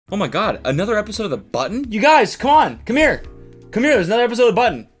Oh my god, another episode of The Button? You guys, come on, come here. Come here, there's another episode of The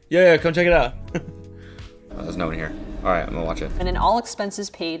Button. Yeah, come check it out. Oh, there's no one here. All right, I'm gonna watch it. And an all expenses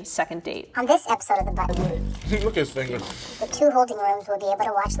paid second date. On this episode of The Button, Look at his finger. the 2 holding rooms will be able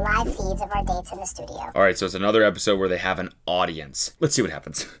to watch live feeds of our dates in the studio. All right, so it's another episode where they have an audience. Let's see what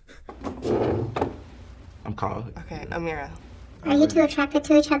happens. I'm Kyle. Okay, Amira. Are you 2 attracted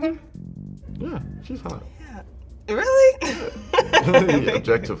to each other? Yeah, she's hot. Really?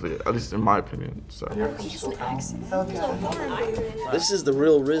 Objectively, at least in my opinion. So. This is the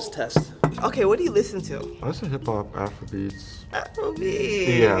real Riz test. Okay, what do you listen to? I listen to hip hop, Afrobeats.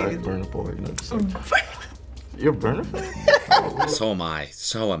 Afrobeat. Yeah, like Burna Boy, you know. Just like, you're a Burna fan? So am I.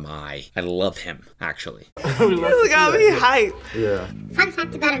 So am I. I love him, actually. You got me hype. Yeah. Fun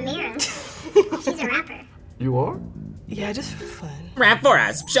fact about Amira. She's a rapper. You are? Yeah, just for fun. Rap for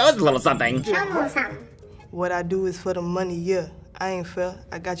us. Show us a little something. Show 'em a little something. What I do is for the money, yeah. I ain't fair.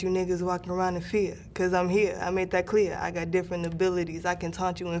 I got you niggas walking around in fear. Cause I'm here, I made that clear. I got different abilities. I can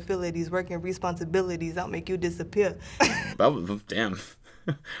taunt you in Philies, working responsibilities. I'll make you disappear. That was, damn.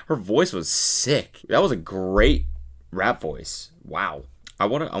 Her voice was sick. That was a great rap voice. Wow. I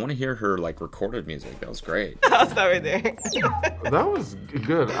wanna hear her like recorded music. That was great. I'll start right there. That was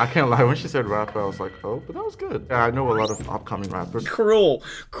good. I can't lie. When she said rap, I was like, oh, but that was good. Yeah, I know a lot of upcoming rappers. Cruel.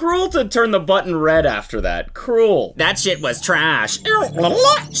 Cruel to turn the button red after that. Cruel. That shit was trash.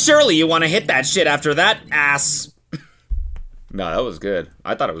 Surely you want to hit that shit after that, ass. No, that was good.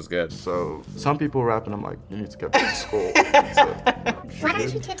 I thought it was good. So some people rap and I'm like, you need to get back to school. So, Why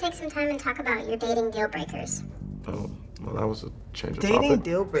don't you 2 take some time and talk about your dating deal breakers? oh, well, that was a change of Dating topic.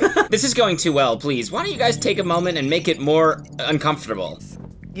 deal breaker. This is going too well, please. Why don't you guys take a moment and make it more uncomfortable?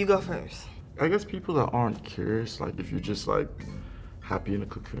 You go first. I guess people that aren't curious, like if you're just like happy in a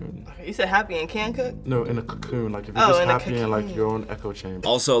cocoon. You said happy and can cook? No, in a cocoon. Like if you're Oh, just in a happy in like cocoon. your own echo chamber.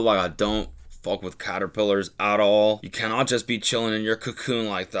 Also, like, I don't fuck with caterpillars at all. You cannot just be chilling in your cocoon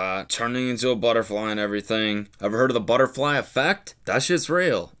like that, turning into a butterfly and everything. Ever heard of the butterfly effect? That shit's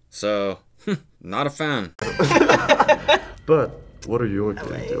real. So, not a fan. But what are your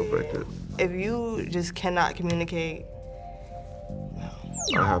dating deal breakers? If you just cannot communicate,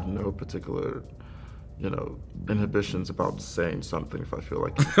 I have no particular, you know, inhibitions about saying something if I feel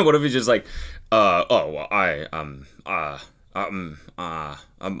like. What if he's just like, oh, well, I mean,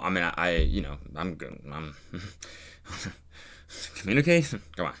 you know, I'm good. Communicate?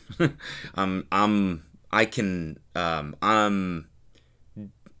 Come on. I'm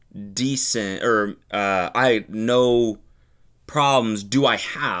decent, or, no problems do I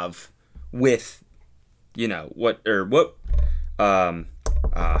have with, you know,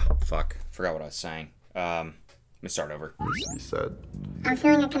 fuck. Forgot what I was saying. Let me start over. He said. I'm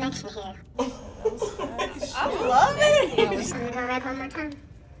feeling a connection here. I love it. I'm gonna go red one more time.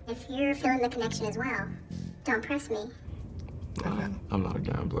 If you're feeling the connection as well, don't press me. I'm not a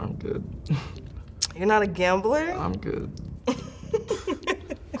gambler. I'm good. You're not a gambler? I'm good.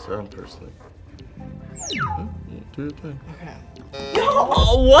 Sarah, personally. Do your thing. Okay.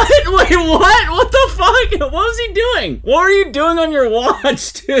 Oh, what? Wait, what? What the fuck? What was he doing? What were you doing on your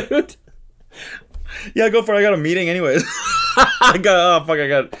watch, dude? Yeah, go for it. I got a meeting anyways. I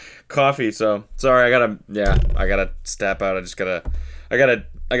got coffee, so sorry, I gotta step out. I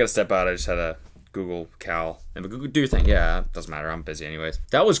gotta step out. I just had to Google Cal. And do your thing. Yeah, doesn't matter. I'm busy anyways.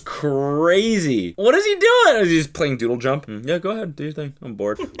 That was crazy. What is he doing? Is he just playing Doodle Jump? Yeah, go ahead. Do your thing. I'm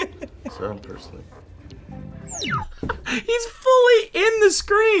bored. Sarah, personally. He's fully in the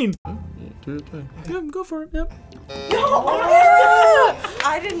screen. Do your thing. Yeah, go for it. Yep.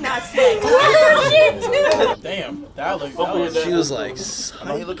 I did not say. Damn, that looks. She was like,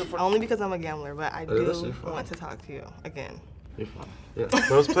 Only because I'm a gambler, but I do that's fine. want to talk to you again. You're fine. Yeah, but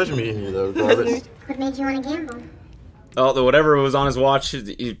it was a pleasure meeting you, though, regardless. What made you want to gamble? Oh, whatever was on his watch,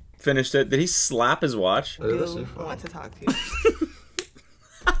 he finished it. Did he slap his watch? I do want to talk to you.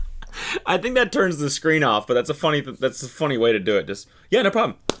 I think that turns the screen off, but that's a funny way to do it. Just, yeah, no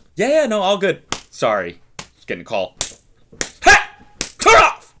problem. Yeah, no, all good. Sorry. Just getting a call. Ha! Turn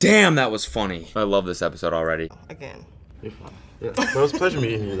off! Damn, that was funny. I love this episode already. Again. You're fine. Yeah, but it was a pleasure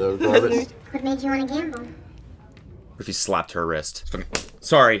meeting you, though, regardless. What made you want to gamble? If he slapped her wrist.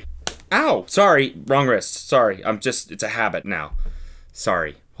 Sorry. Ow! Sorry. Wrong wrist. Sorry. It's a habit now.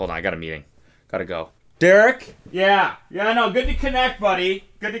 Sorry. Hold on, I got a meeting. Gotta go. Derek? Yeah, no, good to connect, buddy.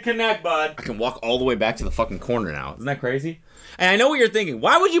 Good to connect, bud. I can walk all the way back to the fucking corner now. Isn't that crazy? And I know what you're thinking.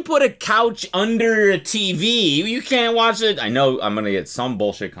 Why would you put a couch under a TV? You can't watch it. I know I'm gonna get some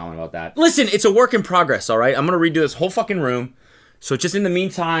bullshit comment about that. Listen, it's a work in progress, all right? I'm gonna redo this whole fucking room. So just in the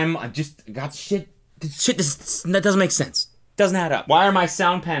meantime, I just got shit. That doesn't make sense. Doesn't add up. Why are my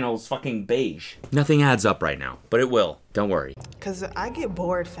sound panels fucking beige? Nothing adds up right now, but it will. Don't worry. Cause I get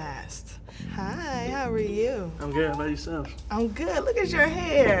bored fast. Hi, how are you? I'm good. How about yourself? I'm good. Look at your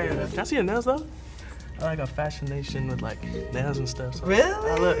hair. Can I see your nails though? I like a fascination with like nails and stuff. So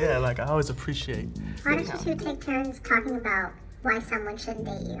Really? yeah, like I always apprate. Why don't you two take turns talking about why someone shouldn't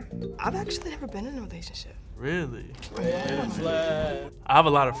date you? I've actually never been in a relationship. Really? I have a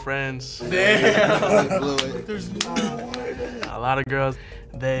lot of friends. A lot of girls,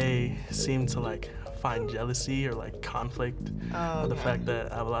 they seem to like find jealousy or like conflict with the fact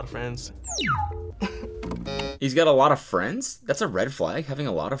that I have a lot of friends. He's got a lot of friends? That's a red flag, having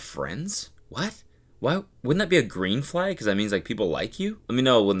a lot of friends? What? Why wouldn't that be a green flag? Because that means like people like you? Let me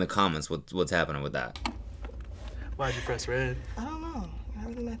know in the comments what's happening with that. Why'd you press red? I don't know. You're not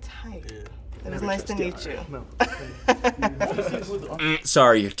really my type. Yeah. It was nice to meet you. No.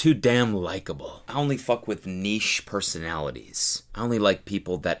 Sorry, you're too damn likable. I only fuck with niche personalities. I only like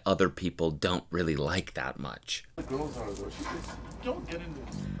people that other people don't really like that much.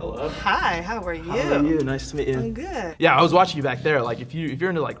 Hello. Hi, how are you? How are you? Nice to meet you. I'm good. Yeah, I was watching you back there. Like, if you're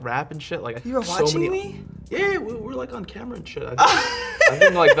into like rap and shit, like You were watching me? Yeah, we're like on camera and shit. I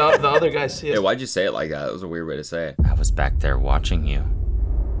think like the other guys see us. Yeah, why'd you say it like that? That was a weird way to say it. I was back there watching you.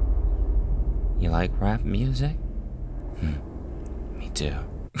 You like rap music? Me too.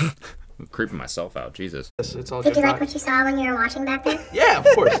 I'm creeping myself out, Jesus. It's all Did good you like vibes. what you saw when you were watching back there? Yeah, of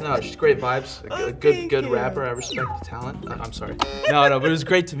course. No, she's great vibes. A good thank you. rapper. I respect the talent. I'm sorry. No, but it was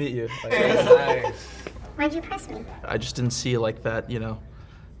great to meet you. Like, Why'd you press me? I just didn't see like that, you know,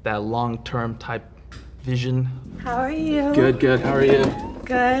 that long-term type vision. How are you? Good. How are you?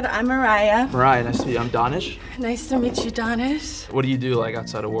 Good. I'm Mariah. Mariah, nice to meet you. I'm Donish. Nice to meet you, Donish. What do you do like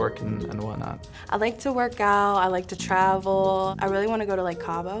outside of work and whatnot? I like to work out. I like to travel. I really want to go to like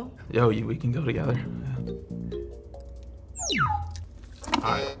Cabo. Yo, we can go together. Yeah. All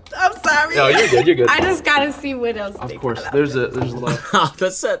right. I'm sorry. No, you're good. I just gotta see what else. Of course. There's a lot. Oh,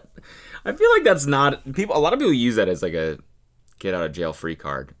 that's it. I feel like that's not people. A lot of people use that as like a get out of jail free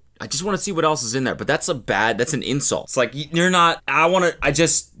card. I just want to see what else is in there, but that's an insult. It's like you're not.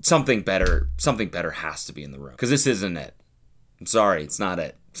 Something better has to be in the room because this isn't it. I'm sorry, it's not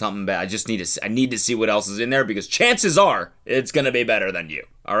it. Something bad. I need to see what else is in there because chances are it's gonna be better than you.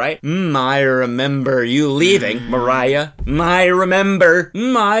 All right? I remember you leaving, Mariah. I remember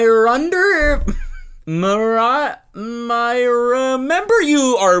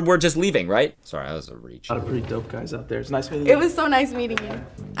we're just leaving, right? Sorry, that was a reach. A lot of pretty dope guys out there. It's nice meeting you. It was so nice meeting you.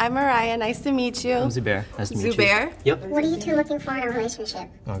 I'm Mariah. Nice to meet you. I'm Zubair. Nice to meet you. Zubair. Yep. What are you two looking for in a relationship?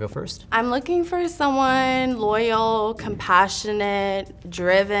 Wanna go first? I'm looking for someone loyal, compassionate,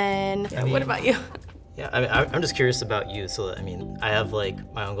 driven. What about you? Yeah, I mean, I'm just curious about you. So, I mean, I have like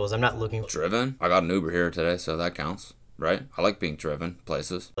my own goals. I'm not looking for Driven? I got an Uber here today, so that counts, right? I like being driven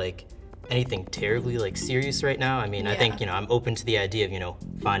places. like anything terribly like serious right now. I mean, I think, you know, I'm open to the idea of, you know,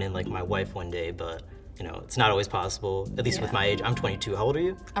 finding like my wife one day, but you know, it's not always possible, at least with my age. I'm 22. How old are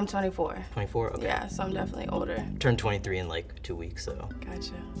you? I'm 24. 24? Okay. Yeah, so I'm definitely older. Turned 23 in like 2 weeks, so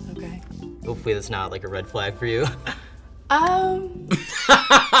Gotcha. Okay. hopefully that's not like a red flag for you. Oh,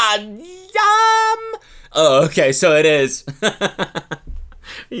 okay, so it is.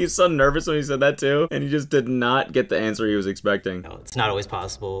 He was so nervous when he said that too, and he just did not get the answer he was expecting. No, it's not always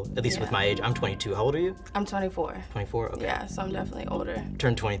possible, at least with my age. I'm 22. How old are you? I'm 24. 24? Okay. Yeah, so I'm definitely older.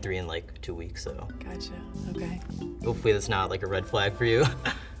 Turned 23 in like 2 weeks, so Gotcha. Okay. hopefully that's not like a red flag for you.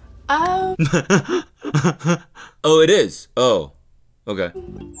 Oh, it is. Oh, okay.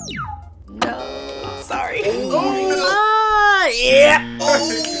 No. Sorry. Yeah.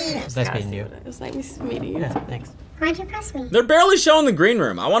 It's nice meeting you. It was nice meeting you. Yeah, thanks. Why'd you press me? They're barely showing the green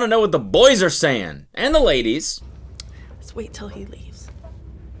room. I want to know what the boys are saying and the ladies. Let's wait till he leaves.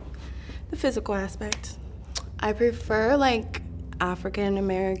 The physical aspect. I prefer like African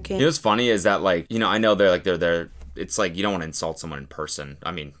American. You know what's funny is that like, you know, I know they're there. It's like you don't want to insult someone in person.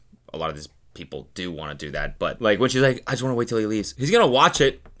 I mean, a lot of these people do want to do that, but like when she's like, I just want to wait till he leaves. He's gonna watch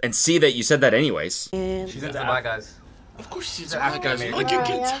it and see that you said that anyways. She's into black guys. Of course she's African American. Like you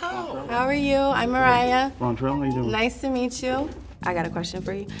can tell. How are you? I'm Mariah. Rontrell, how you doing? Nice to meet you. I got a question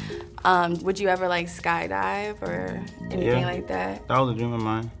for you. Would you ever like skydive or anything like that? That was a dream of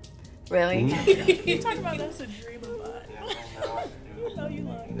mine. Really? You talking about that's a dream of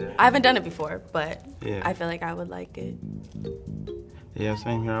mine. I haven't done it before, but Yeah. I feel like I would like it. Yeah,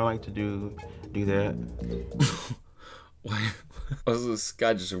 same here. I like to do that. Why was this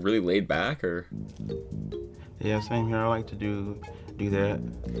guy just really laid back or? Yeah, same here. I like to do that.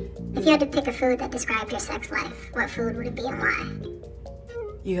 If you had to pick a food that described your sex life, what food would it be and why?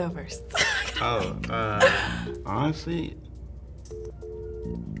 You go first. Oh, honestly,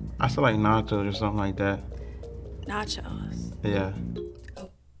 I feel like nachos or something like that. Nachos. Yeah.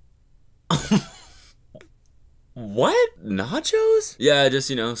 What? Nachos? Yeah, just,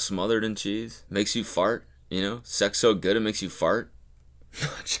 you know, smothered in cheese. Makes you fart, you know? Sex so good it makes you fart.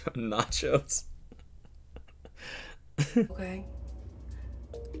 Nachos. Okay.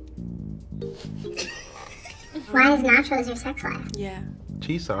 Why is nachos your sex life? Yeah.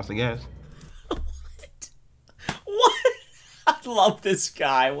 Cheese sauce, I guess. What? I love this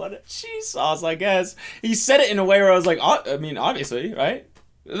guy. What a cheese sauce, I guess. He said it in a way where I was like, oh, I mean, obviously, right?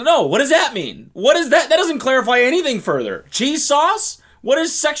 No, what does that mean? What is that? That doesn't clarify anything further. Cheese sauce? What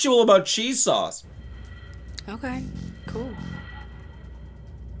is sexual about cheese sauce? Okay. Cool.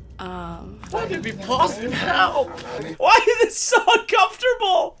 Why did we pause now? Why is it so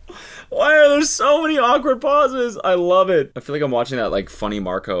uncomfortable? Why are there so many awkward pauses? I love it. I feel like I'm watching that like Funny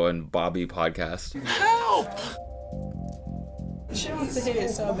Marco and Bobby podcast. Help! She wants to hit it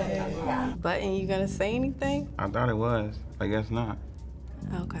so bad. Button, you gonna say anything? I thought it was. I guess not.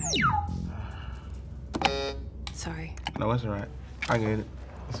 Okay. Sorry. No, it's alright. I get it.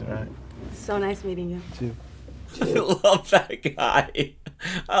 It's alright. So nice meeting you. Too. I love that guy.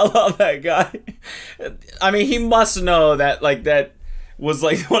 I love that guy. I mean, he must know that, like, that was,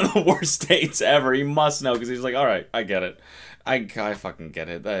 like, one of the worst dates ever. He must know, because he's like, all right, I get it. I fucking get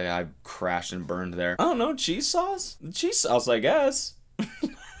it. I crashed and burned there. I don't know, cheese sauce? Cheese sauce, I guess.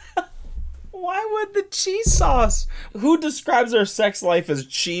 Why would the cheese sauce? Who describes their sex life as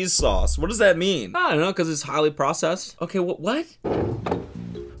cheese sauce? What does that mean? I don't know, because it's highly processed. Okay, what?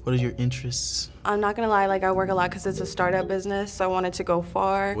 What are your interests? I'm not gonna lie, like I work a lot because it's a startup business, so I wanted to go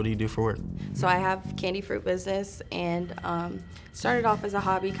far. What do you do for work? So I have candy fruit business and started off as a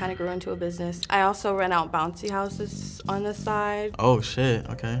hobby, kind of grew into a business. I also rent out bouncy houses on the side. Oh shit,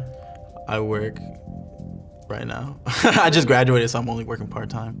 okay. I work right now. I just graduated, so I'm only working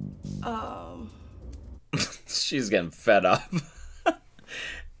part-time. She's getting fed up.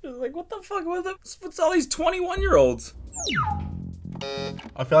 She's like, what the fuck? What's all these 21-year-olds?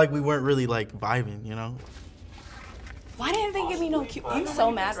 I feel like we weren't really like vibing, you know? Why didn't they give me no cute? I'm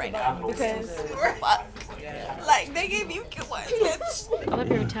so mad right now because like they gave you cute ones. I love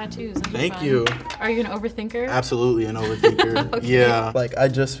your tattoos. Those are Thank fun. you. Are you an overthinker? Absolutely an overthinker. Okay. Yeah. Like I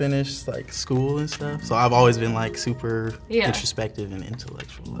just finished like school and stuff, so I've always been like super introspective and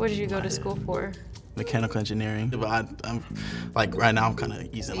intellectual. What did you go to school for? Mechanical engineering. But I'm like right now I'm kind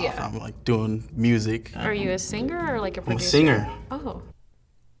of easing off. I'm like doing music. Are you a singer or like a producer? I'm a singer. Oh.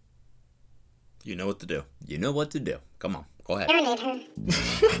 You know what to do. You know what to do. Come on, go ahead. Serenade her.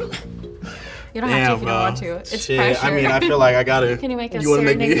 You don't have to if you don't want to. It's pressure. I mean, I feel like I gotta. Can you make a wanna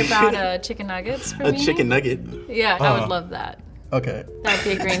serenade about chicken nuggets for me? A chicken nugget? Yeah, I would love that. Okay. That'd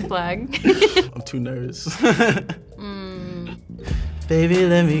be a green flag. I'm too nervous. Baby,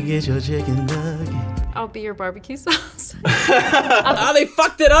 let me get your chicken nugget. I'll be your barbecue sauce. They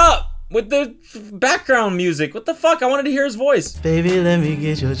fucked it up with the background music. What the fuck? I wanted to hear his voice. Baby, let me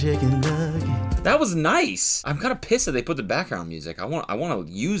get your chicken nugget. That was nice. I'm kind of pissed that they put the background music. I want to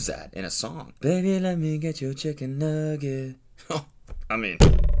use that in a song. Baby, let me get your chicken nugget. I mean,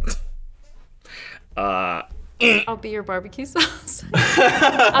 I'll be your barbecue sauce.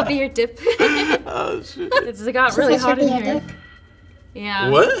 I'll be your dip. Oh shit! It's got really hot in here. Dip? Yeah.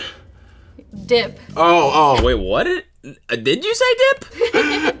 What? Dip. Oh. Wait, what? Did you say dip?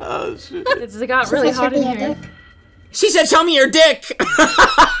 Oh shit! It's got really hot in here. She said, "Show me your dick."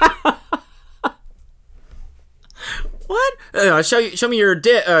 What? Show me your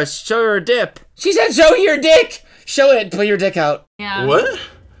dip. Show her a dip. She said, "Show your dick." Show it. Put your dick out. Yeah. What?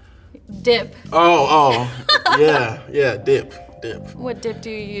 Dip. Oh. Yeah. Dip. What dip do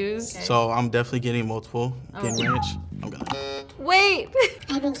you use? So I'm definitely getting multiple. Getting ranch. I'm gonna. Wait.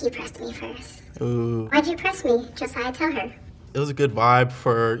 I think you pressed me first. Ooh. Why'd you press me? Josiah, tell her. It was a good vibe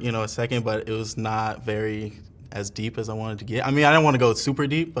for, a second, but it was not very as deep as I wanted to get. I mean, I didn't want to go super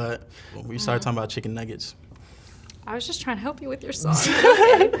deep, but we started talking about chicken nuggets. I was just trying to help you with your song.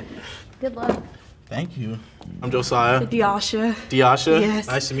 Okay. Good luck. Thank you. I'm Josiah. Diasha. Diasha? Yes.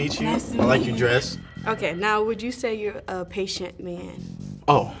 Nice to meet you. Nice to I like meet your you. dress. Okay, now would you say you're a patient man?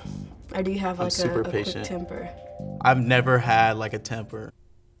 Oh. Or do you have I'm like super a quick patient. temper? I've never had like a temper.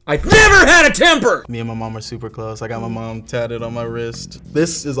 I've never had a temper! Me and my mom are super close. I got my mom tatted on my wrist.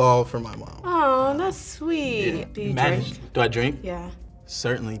 This is all for my mom. Oh, that's sweet. Yeah. Do you Imagine. drink? Do I drink? Yeah.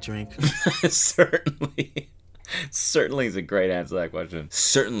 Certainly drink. Certainly. Certainly is a great answer to that question.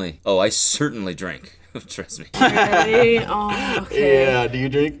 Certainly. Oh, I certainly drink. Trust me. Really? Oh, okay. Yeah, do you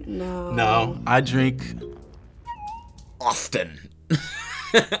drink? No. No, I drink often.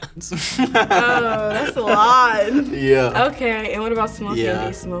 That's a lot. Yeah. Okay, and what about smoking? Yeah. Do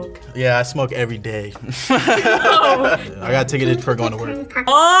you smoke? Yeah, I smoke every day. I got ticketed for going to work.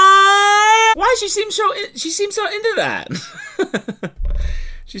 Why she seems so into that?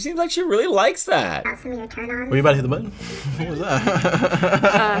 She seems like she really likes that. Some of your turn-ons. Were you about to hit the button? What was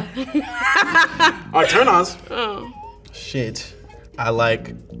that? Our turn-ons. Oh. Shit. I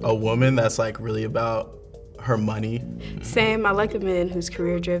like a woman that's like really about her money. Same. I like a man who's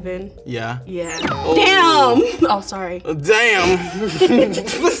career-driven. Yeah. Yeah. Oh. Damn. Oh, sorry. Damn.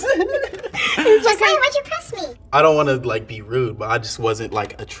 Josiah, why'd you press me? I don't want to like be rude, but I just wasn't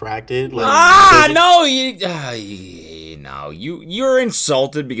like attracted. Like, no, you're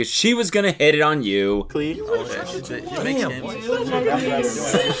insulted because she was gonna hit it on you.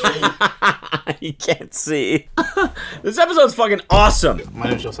 You can't see. This episode's fucking awesome. My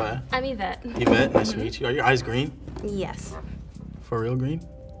name's Josiah. I'm Yvette. Yvette, nice to meet you. Are your eyes green? Yes. For real green?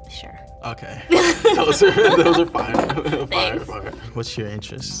 Sure. Okay. those are fire. Fire. What's your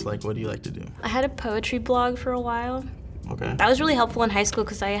interests? Like, what do you like to do? I had a poetry blog for a while. Okay. That was really helpful in high school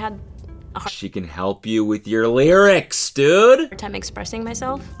because I had a She can help you with your lyrics, dude. hard time expressing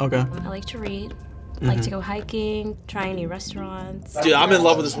myself. Okay. I like to read. I like to go hiking, try new restaurants. Dude, I'm in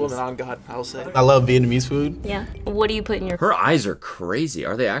love with this woman, on God, I'll say. I love Vietnamese food. Yeah. What do you put in your... Her eyes are crazy.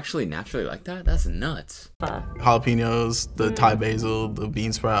 Are they actually naturally like that? That's nuts. Jalapenos, the Thai basil, the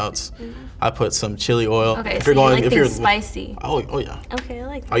bean sprouts. I put some chili oil. Okay, so you like things spicy. Oh yeah. Okay, I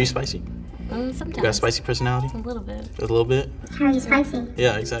like that. Are you spicy? Sometimes. You got a spicy personality? A little bit. A little bit? How are you spicy?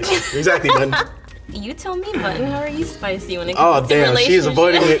 Yeah, exactly. Exactly, Button. You tell me, Button. How are you spicy when it comes to damn, she's relationships?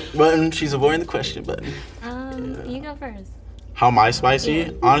 avoiding it, Button. She's avoiding the question, Button. You go first. How am I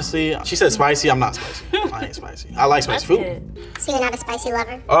spicy? Honestly, she said spicy. I'm not spicy. I ain't spicy. I like spicy food. So you're not a spicy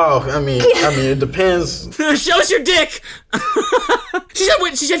lover? Oh, I mean, it depends. Show us your dick.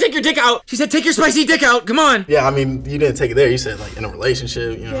 She said take your dick out. She said take your spicy dick out. Come on. Yeah, I mean, you didn't take it there. You said like in a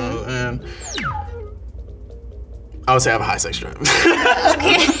relationship, you know, and I would say I have a high sex drive.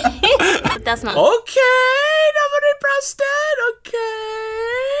 Okay. That's not... Okay, nobody pressed it.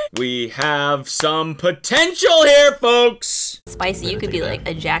 Okay. We have some potential here, folks. Spicy, you could be like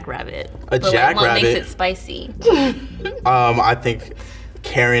a jackrabbit. A jackrabbit? What makes it spicy? I think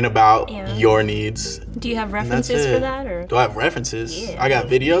caring about your needs. Do you have references for that, or? Do I have references? Yeah. I got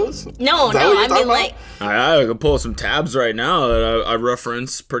videos? No, I mean like... I could pull up some tabs right now that I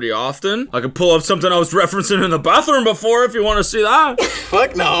reference pretty often. I could pull up something I was referencing in the bathroom before if you want to see that.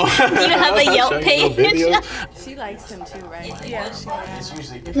 Fuck no. You have a Yelp page. She likes him too, right? Yeah, she likes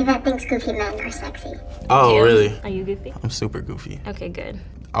him. Yvette thinks goofy men are sexy. Oh, really? Are you goofy? I'm super goofy. Okay, good.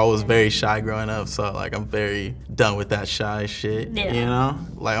 I was very shy growing up, so like I'm very done with that shy shit. Yeah. You know?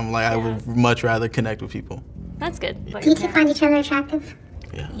 Like I would much rather connect with people. That's good. Do you two find each other attractive?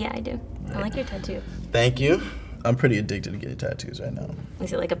 Yeah, I do. I like your tattoo. Thank you. I'm pretty addicted to getting tattoos right now.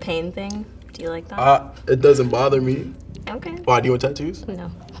 Is it like a pain thing? Do you like that? It doesn't bother me. Okay. Why, do you want tattoos? No.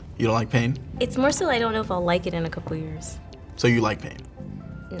 You don't like pain? It's more so I don't know if I'll like it in a couple years. So you like pain?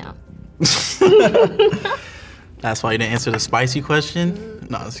 No. That's why you didn't answer the spicy question?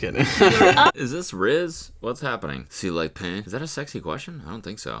 No, I'm just kidding. Is this Riz? What's happening? See, like pain? Is that a sexy question? I don't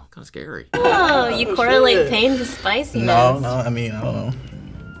think so. Kind of scary. Oh, you correlate pain to spiciness. No, I mean, I don't know.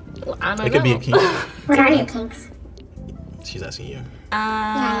 Well, I don't know. It could be a kink. What are your kinks? She's asking you.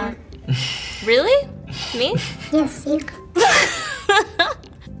 Really? Me? Yes, you.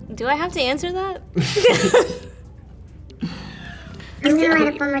 Do I have to answer that? I'm gonna write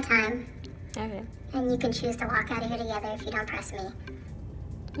up one more time. Okay. And you can choose to walk out of here together if you don't press me.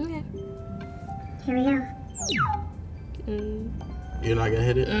 Okay. Here we go. You're not gonna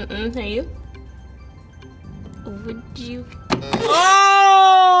hit it? Are you? Would you? Oh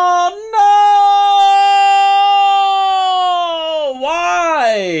no!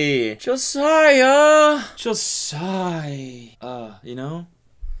 Why? Josiah. You know?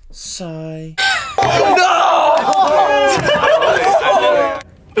 Sigh.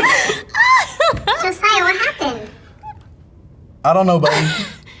 Josiah, what happened? I don't know, buddy.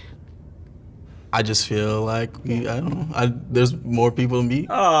 I just feel like, I don't know, there's more people to meet.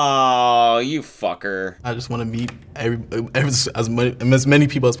 Oh, you fucker. I just want to meet as many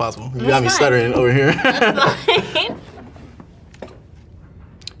people as possible. You got me stuttering over here. That's fine.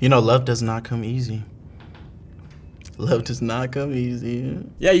 You know, love does not come easy. Love does not come easy.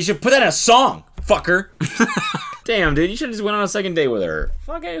 Yeah, you should put that in a song, fucker. Damn, dude, you should have just went on a second date with her.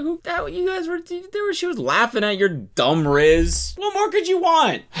 Fuck it, you guys were, she was laughing at your dumb Riz. What more could you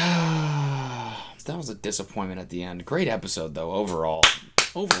want? That was a disappointment at the end. Great episode, though, overall.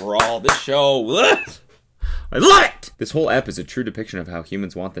 Overall, this show, I love it! This whole ep is a true depiction of how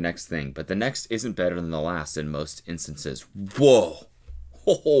humans want the next thing, but the next isn't better than the last in most instances. Whoa.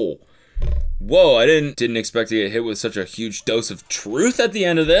 Whoa. Whoa, I didn't expect to get hit with such a huge dose of truth at the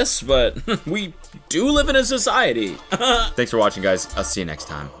end of this, but we do live in a society. Thanks for watching, guys. I'll see you next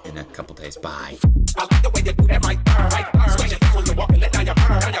time in a couple days. Bye.